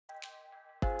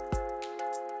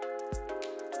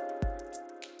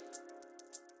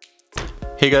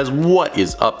Hey guys, what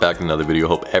is up? Back in another video.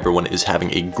 Hope everyone is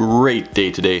having a great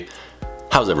day today.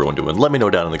 How's everyone doing? Let me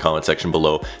know down in the comment section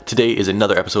below. Today is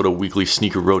another episode of Weekly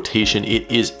Sneaker Rotation.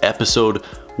 It is episode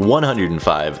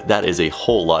 105. That is a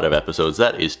whole lot of episodes.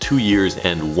 That is 2 years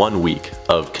and 1 week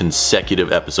of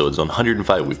consecutive episodes.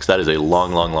 105 weeks. That is a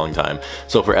long time.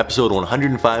 So for episode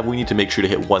 105, we need to make sure to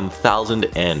hit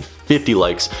 1,050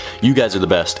 likes. You guys are the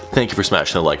best. Thank you for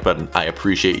smashing the like button. I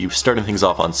appreciate you. Starting things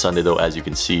off on Sunday though, as you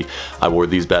can see, I wore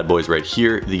these bad boys right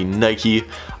here. The Nike,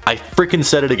 I freaking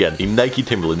said it again, the Nike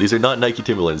Timberland. These are not Nike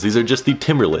Timberlands. These are just the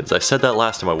Timberlands. I said that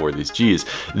last time I wore these. Jeez.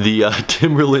 The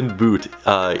Timberland boot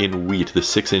in wheat, the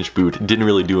 6-inch boot, didn't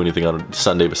really do anything on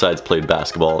Sunday besides played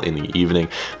basketball in the evening.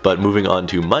 But moving on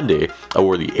to Monday, I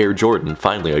wore the Air Jordan.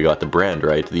 Finally, I got the brand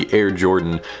right. The Air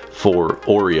Jordan 4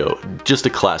 Oreo. Just a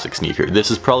classic sneaker.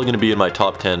 This is probably going to be in my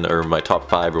top 10 or my top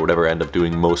 5 or whatever I end up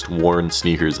doing most worn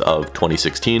sneakers of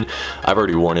 2016. I've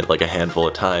already worn it like a handful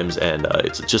of times, and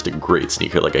it's just a great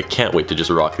sneaker. Like, I can't wait to just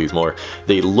rock these more.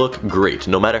 They look great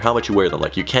no matter how much you wear them.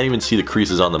 Like, you can't even see the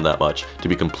creases on them that much, to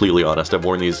be completely honest. I've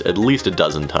worn these at least a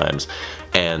dozen times,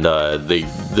 and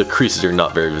the creases are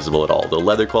not very visible at all. The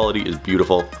leather quality is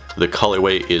beautiful. The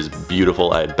colorway is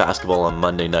beautiful. I had basketball on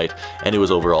Monday night, and it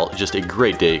was overall just a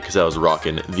great day because I was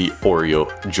rocking the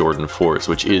Oreo Jordan 4s,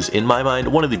 which is, in my mind,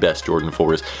 one of the best Jordan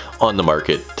 4s on the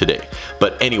market today.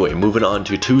 But anyway, moving on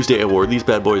to Tuesday, I wore these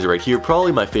bad boys right here.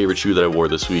 Probably my favorite shoe that I wore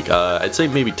this week. I'd say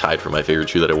maybe tied for my favorite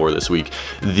shoe that I wore this week.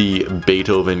 The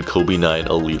Beethoven Kobe 9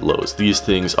 Elite Lows. These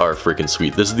things are freaking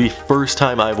sweet. This is the first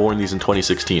time I've worn these in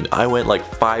 2016. I went like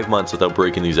 5 months without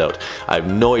breaking these out. I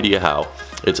have no idea how.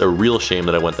 It's a real shame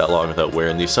that I went that long without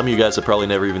wearing these. Some of you guys have probably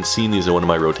never even seen these in one of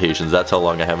my rotations. That's how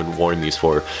long I haven't worn these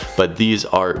for. But these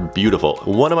are beautiful.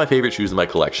 One of my favorite shoes in my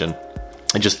collection.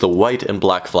 And just the white and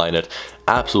black Flyknit.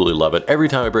 Absolutely love it. Every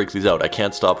time I break these out, I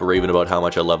can't stop raving about how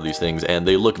much I love these things, and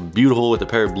they look beautiful with a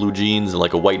pair of blue jeans and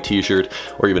like a white t-shirt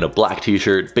or even a black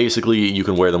t-shirt. Basically, you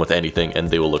can wear them with anything and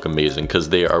they will look amazing because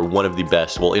they are one of the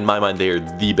best, well, in my mind, they are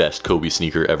the best Kobe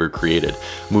sneaker ever created.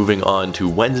 Moving on to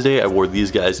Wednesday, I wore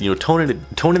these guys, you know,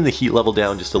 toning the heat level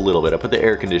down just a little bit. I put the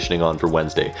air conditioning on for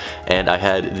Wednesday, and I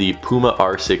had the Puma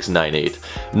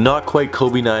R698. Not quite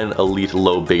Kobe 9 Elite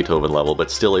Low Beethoven level,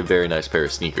 but still a very nice pair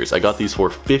of sneakers. I got these for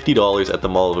 $50 at the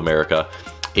Mall of America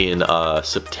in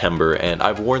September, and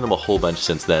I've worn them a whole bunch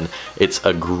since then. It's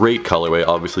a great colorway.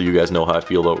 Obviously, you guys know how I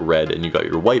feel about red, and you got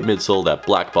your white midsole, that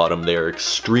black bottom. They are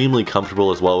extremely comfortable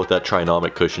as well with that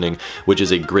Trinomic cushioning, which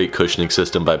is a great cushioning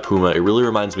system by Puma. It really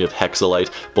reminds me of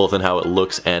Hexalite, both in how it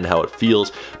looks and how it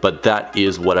feels, but that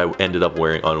is what I ended up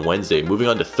wearing on Wednesday. Moving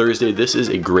on to Thursday, this is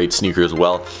a great sneaker as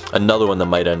well. Another one that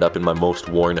might end up in my most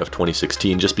worn of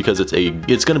 2016, just because it's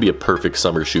going to be a perfect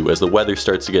summer shoe. As the weather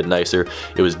starts to get nicer,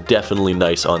 it was definitely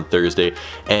nice on Thursday,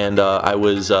 and I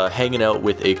was hanging out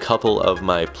with a couple of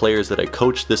my players that I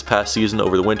coached this past season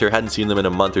over the winter. Hadn't seen them in a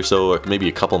month or so, or maybe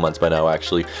a couple months by now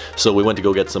actually, so we went to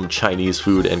go get some Chinese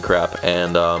food and crap,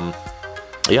 and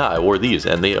yeah, I wore these,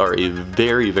 and they are a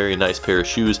very nice pair of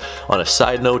shoes. On a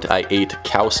side note, I ate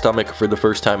cow stomach for the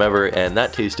first time ever, and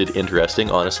that tasted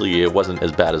interesting. Honestly, it wasn't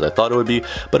as bad as I thought it would be,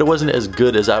 but it wasn't as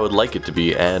good as I would like it to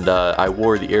be, and I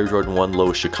wore the Air Jordan 1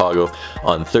 Low Chicago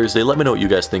on Thursday. Let me know what you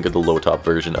guys think of the low top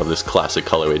version of this classic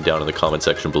colorway down in the comment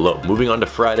section below. Moving on to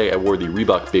Friday, I wore the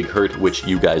Reebok Big Hurt, which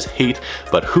you guys hate,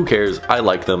 but who cares? I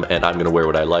like them, and I'm gonna wear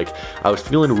what I like. I was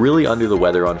feeling really under the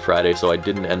weather on Friday, so I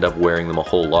didn't end up wearing them a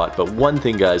whole lot, but one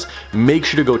thing, guys, make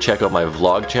sure to go check out my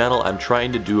vlog channel. I'm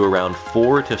trying to do around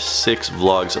 4 to 6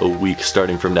 vlogs a week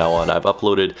starting from now on. I've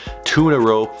uploaded 2 in a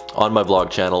row on my vlog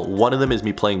channel. One of them is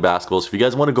me playing basketball, so if you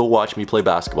guys want to go watch me play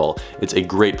basketball, it's a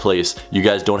great place. You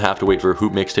guys don't have to wait for a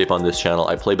hoop mixtape on this channel.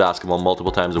 I play basketball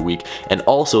multiple times a week, and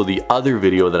also the other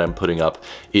video that I'm putting up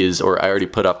is, or I already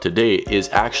put up today, is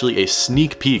actually a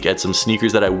sneak peek at some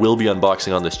sneakers that I will be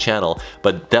unboxing on this channel,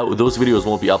 but those videos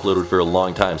won't be uploaded for a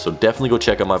long time, so definitely go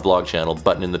check out my vlog channel,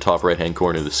 button in the top right hand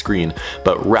corner of the screen.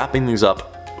 But wrapping these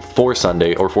up for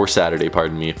Sunday, or for Saturday,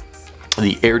 pardon me,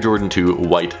 the Air Jordan 2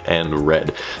 white and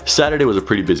red. Saturday was a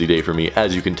pretty busy day for me,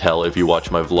 as you can tell if you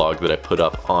watch my vlog that I put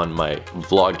up on my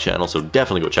vlog channel, so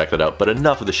definitely go check that out. But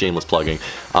enough of the shameless plugging.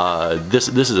 This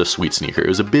is a sweet sneaker. It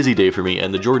was a busy day for me,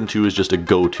 and the Jordan 2 is just a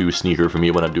go-to sneaker for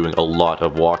me when I'm doing a lot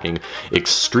of walking.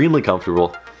 Extremely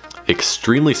comfortable,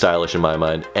 extremely stylish in my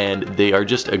mind, and they are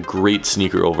just a great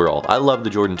sneaker overall. I love the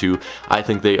Jordan 2. I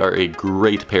think they are a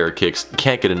great pair of kicks.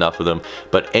 Can't get enough of them.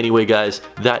 But anyway, guys,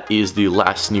 that is the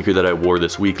last sneaker that I wore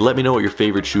this week. Let me know what your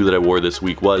favorite shoe that I wore this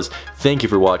week was. Thank you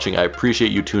for watching. I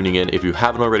appreciate you tuning in. If you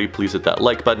haven't already, please hit that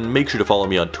like button. Make sure to follow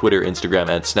me on Twitter, Instagram,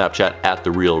 and Snapchat at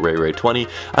TheRealRayRay20.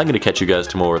 I'm going to catch you guys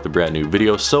tomorrow with a brand new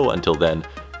video. So until then,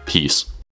 peace.